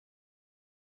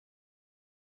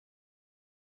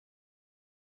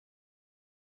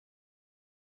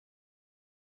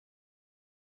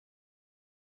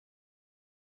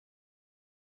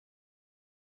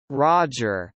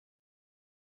Roger.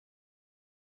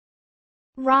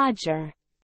 Roger.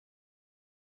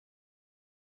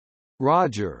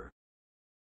 Roger.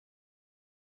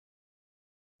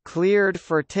 Cleared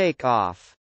for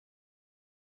takeoff.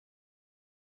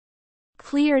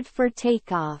 Cleared for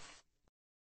takeoff.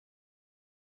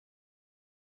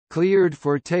 Cleared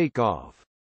for takeoff.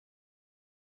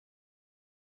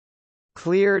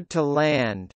 Cleared to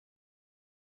land.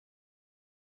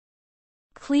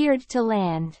 Cleared to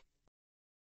land.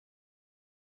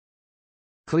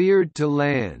 Cleared to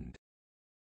land.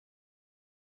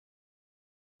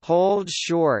 Hold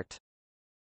short.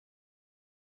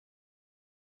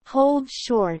 Hold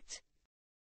short.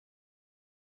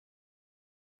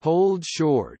 Hold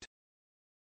short.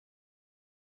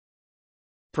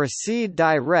 Proceed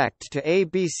direct to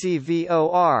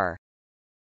ABCVOR.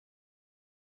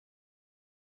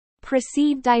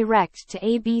 Proceed direct to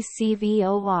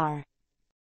ABCVOR.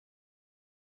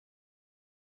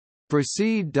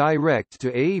 Proceed direct to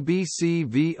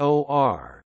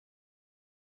ABCVOR.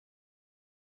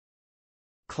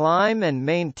 Climb and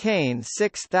maintain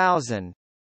 6,000.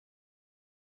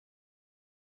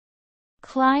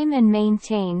 Climb and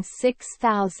maintain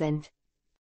 6,000.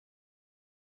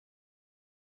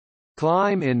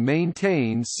 Climb and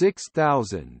maintain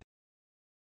 6,000.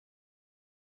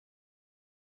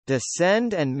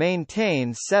 Descend and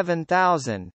maintain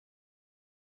 7,000.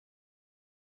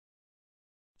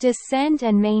 Descend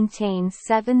and maintain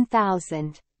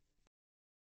 7,000.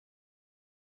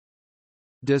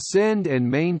 Descend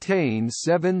and maintain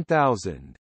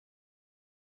 7,000.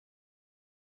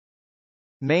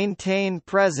 Maintain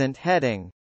present heading.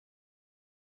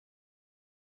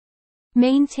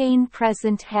 Maintain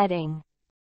present heading.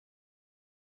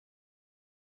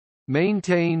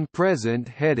 Maintain present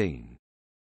heading.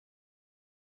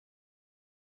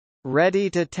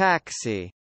 Ready to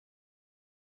taxi.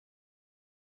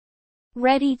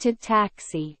 Ready to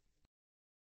taxi.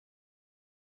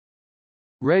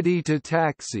 Ready to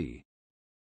taxi.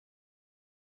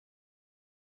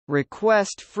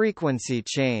 Request frequency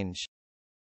change.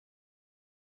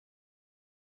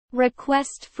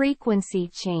 Request frequency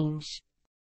change.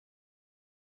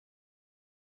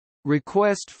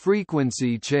 Request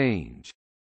frequency change.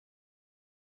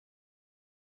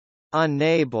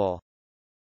 Unable.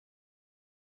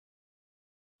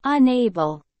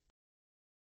 Unable.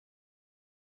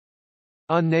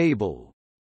 Unable.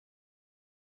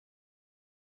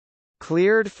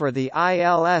 Cleared for the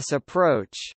ILS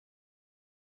approach.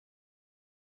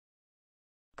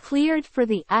 Cleared for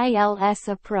the ILS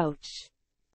approach.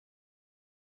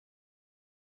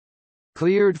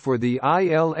 Cleared for the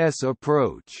ILS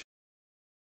approach.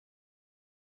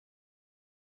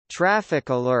 Traffic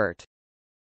alert.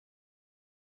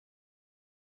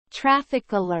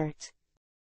 Traffic alert.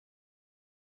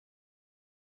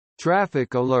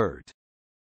 Traffic alert.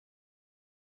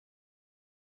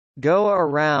 Go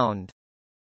around.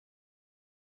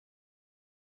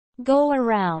 Go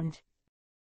around.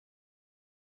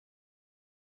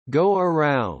 Go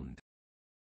around.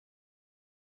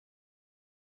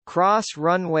 Cross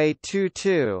runway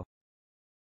 22.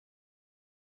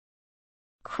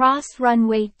 Cross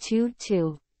runway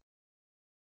 22.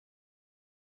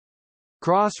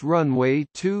 Cross runway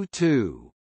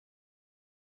 22.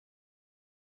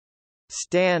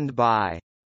 Stand by.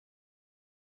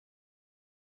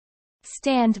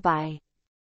 Stand by.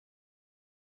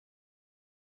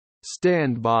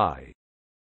 Stand by.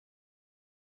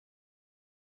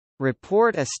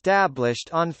 Report established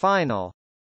on final.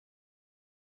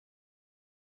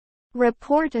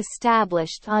 Report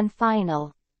established on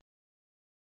final.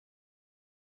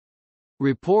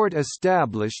 Report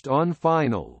established on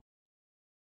final.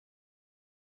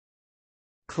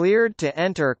 Cleared to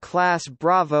enter Class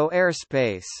Bravo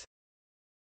airspace.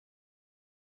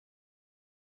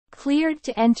 Cleared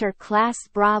to enter Class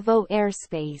Bravo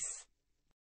airspace.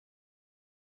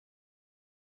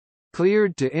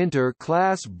 Cleared to enter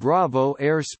Class Bravo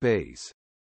airspace.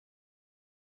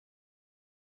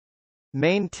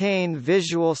 Maintain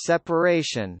visual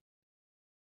separation.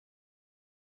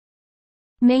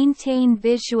 Maintain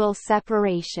visual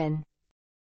separation.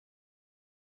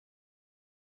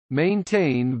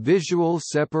 Maintain visual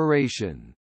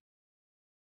separation.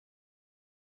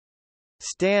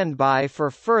 Stand by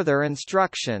for further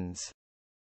instructions.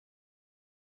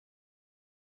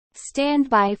 Stand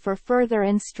by for further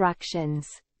instructions.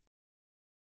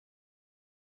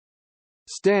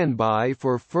 Stand by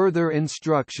for further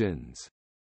instructions.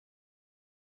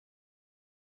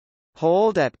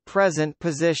 Hold at present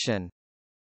position.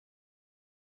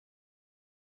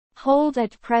 Hold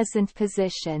at present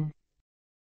position.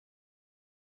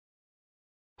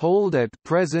 Hold at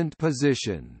present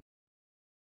position.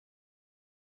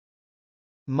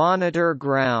 Monitor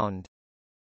ground.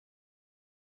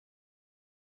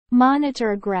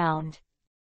 Monitor ground.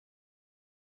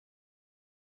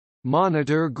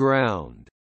 Monitor ground.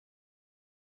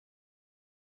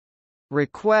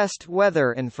 Request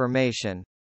weather information.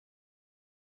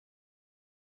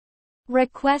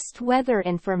 Request weather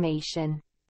information.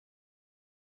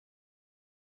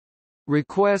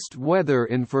 Request weather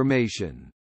information.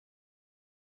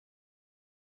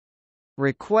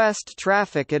 Request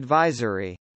traffic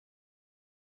advisory.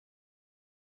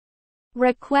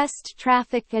 Request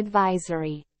traffic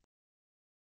advisory.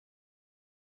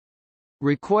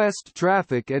 Request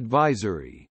traffic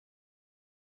advisory.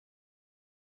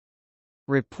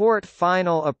 Report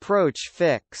final approach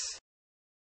fix.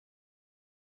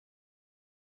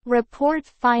 Report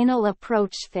final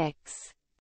approach fix.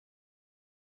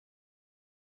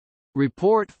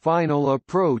 Report final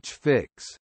approach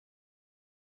fix.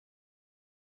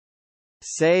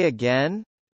 Say again.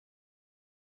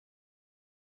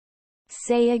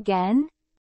 Say again.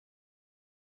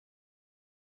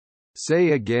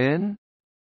 Say again.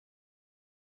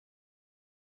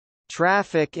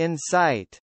 Traffic in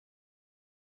sight.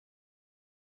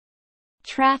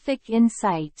 Traffic in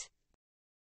sight.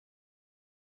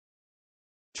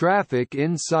 Traffic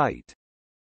in sight.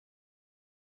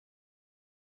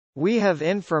 We have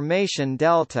information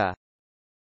delta.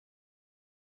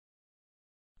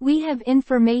 We have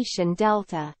information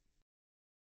delta.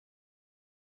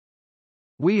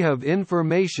 We have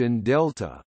information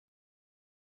delta.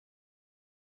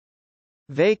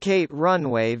 Vacate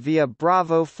runway via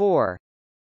Bravo 4.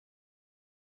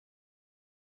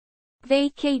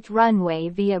 Vacate runway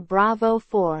via Bravo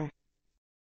 4.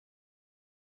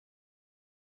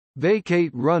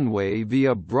 Vacate runway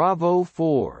via Bravo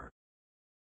 4.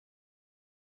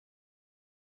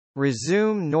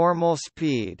 Resume normal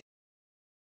speed.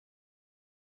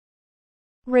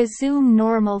 Resume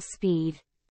normal speed.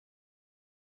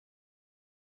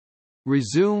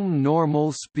 Resume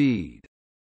normal speed.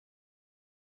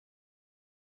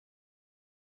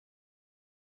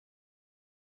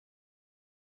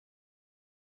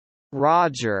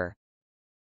 Roger.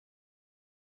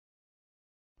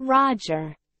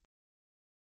 Roger.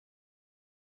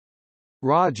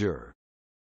 Roger.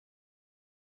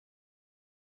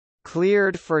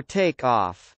 Cleared for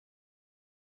takeoff.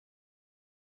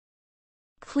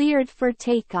 Cleared for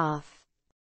takeoff.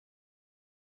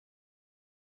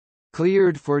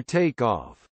 Cleared for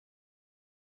takeoff.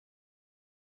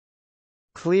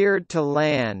 Cleared to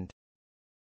land.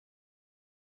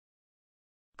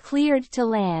 Cleared to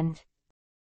land.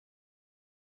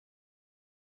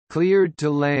 Cleared to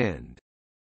land.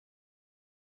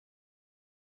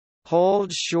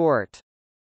 Hold short.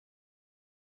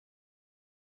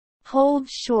 Hold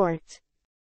short.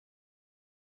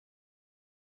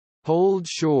 Hold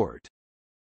short.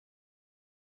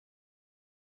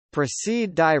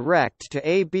 Proceed direct to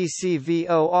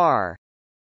ABCVOR.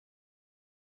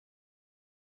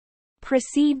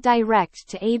 Proceed direct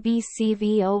to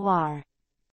ABCVOR.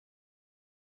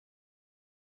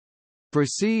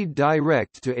 Proceed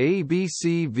direct to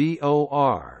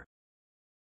ABCVOR.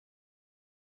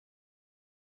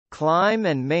 Climb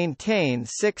and maintain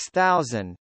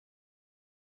 6,000.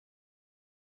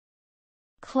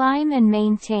 Climb and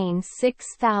maintain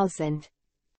 6,000.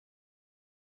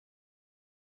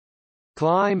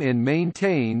 Climb and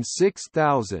maintain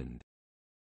 6,000.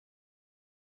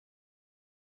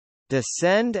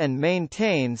 Descend and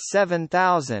maintain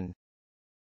 7,000.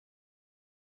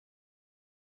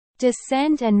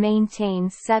 Descend and maintain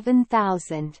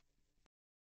 7,000.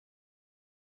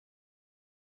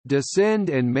 Descend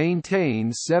and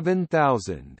maintain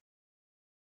 7,000.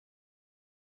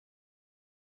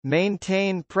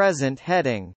 Maintain present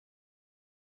heading.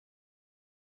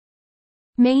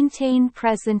 Maintain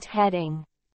present heading.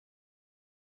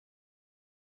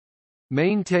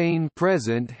 Maintain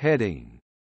present heading.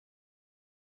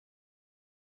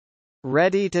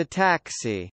 Ready to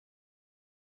taxi.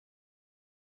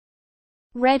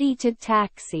 Ready to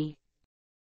taxi.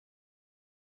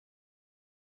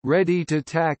 Ready to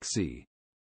taxi.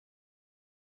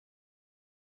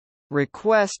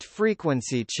 Request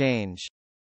frequency change.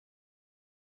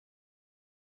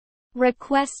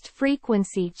 Request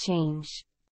frequency change.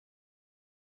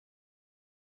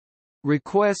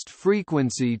 Request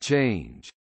frequency change.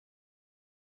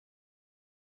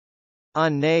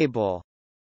 Unable.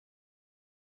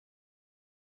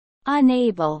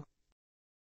 Unable.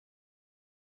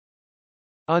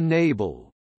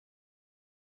 Unable.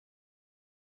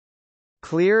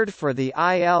 Cleared for the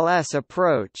ILS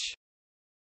approach.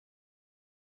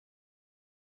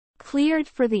 Cleared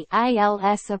for the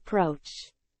ILS approach.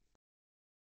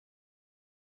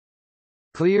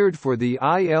 Cleared for the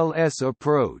ILS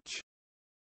approach.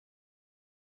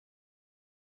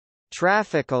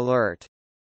 Traffic alert.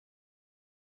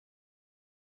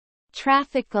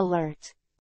 Traffic alert.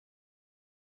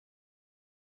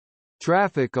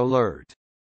 Traffic alert.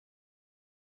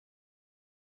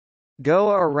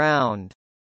 Go around.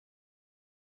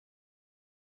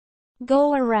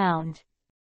 Go around.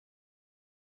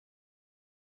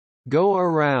 Go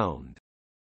around.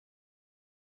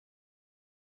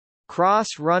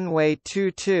 Cross runway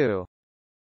 22.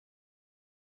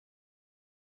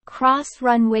 Cross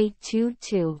runway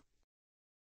 22.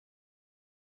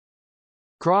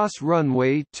 Cross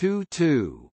runway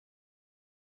 22.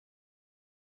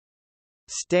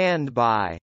 Stand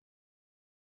by.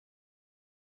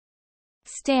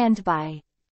 Stand by.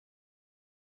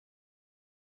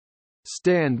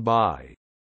 Stand by.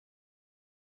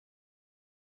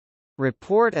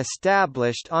 Report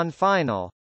established on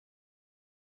final.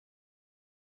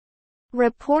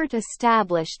 Report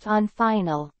established on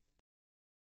final.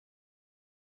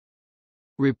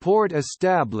 Report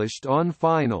established on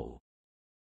final.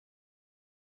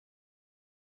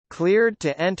 Cleared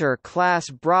to enter Class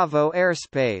Bravo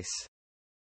airspace.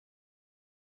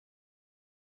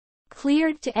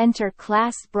 Cleared to enter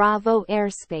Class Bravo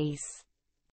airspace.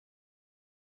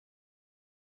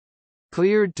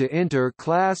 Cleared to enter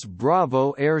Class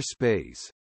Bravo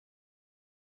airspace.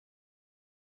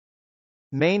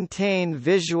 Maintain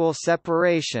visual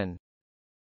separation.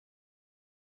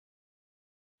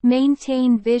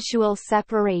 Maintain visual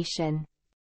separation.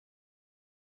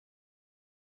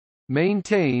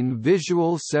 Maintain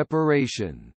visual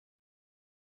separation.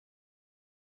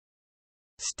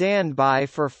 Stand by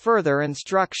for further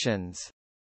instructions.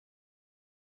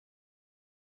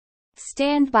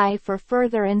 Stand by for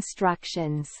further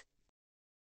instructions.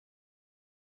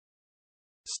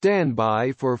 Stand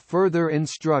by for further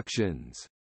instructions.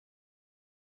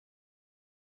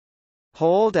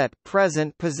 Hold at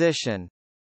present position.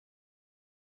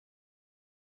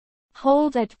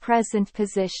 Hold at present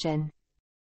position.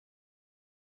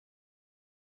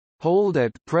 Hold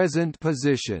at present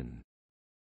position.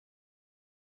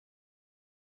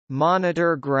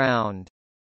 Monitor ground.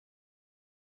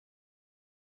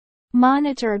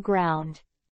 Monitor ground.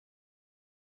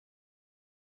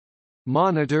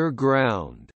 Monitor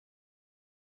ground.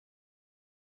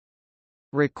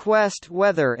 Request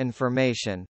weather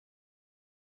information.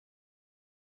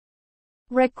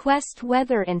 Request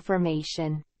weather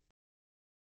information.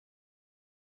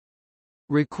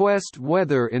 Request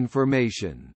weather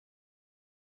information.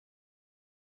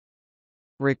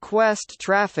 Request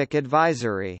traffic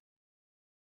advisory.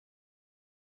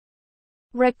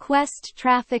 Request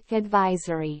traffic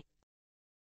advisory.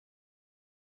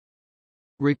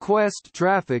 Request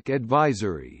traffic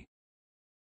advisory.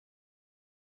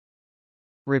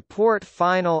 Report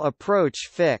final approach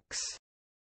fix.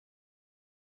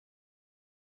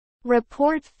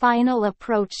 Report final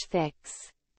approach fix.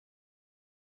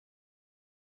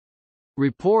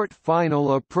 Report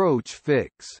final approach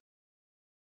fix.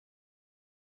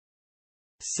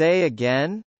 Say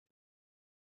again.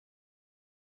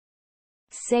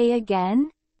 Say again.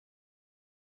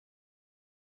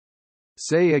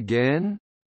 Say again.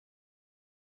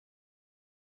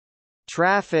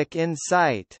 Traffic in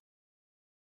sight.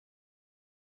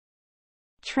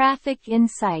 Traffic in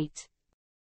sight.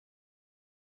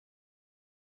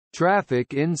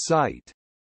 Traffic in sight.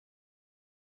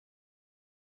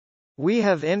 We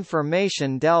have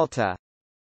information delta.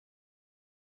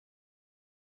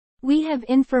 We have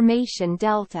information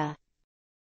delta.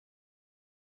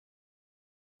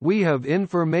 We have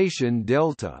information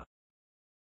delta.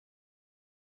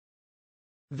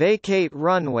 Vacate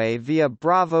runway via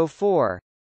Bravo 4.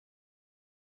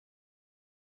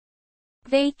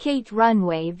 Vacate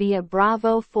runway via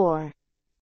Bravo 4.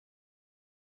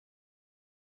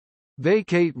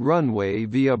 Vacate runway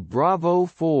via Bravo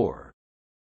 4.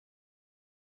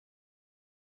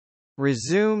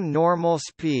 Resume normal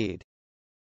speed.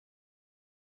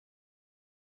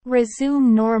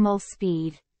 Resume normal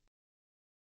speed.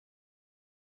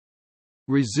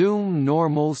 Resume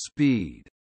normal speed.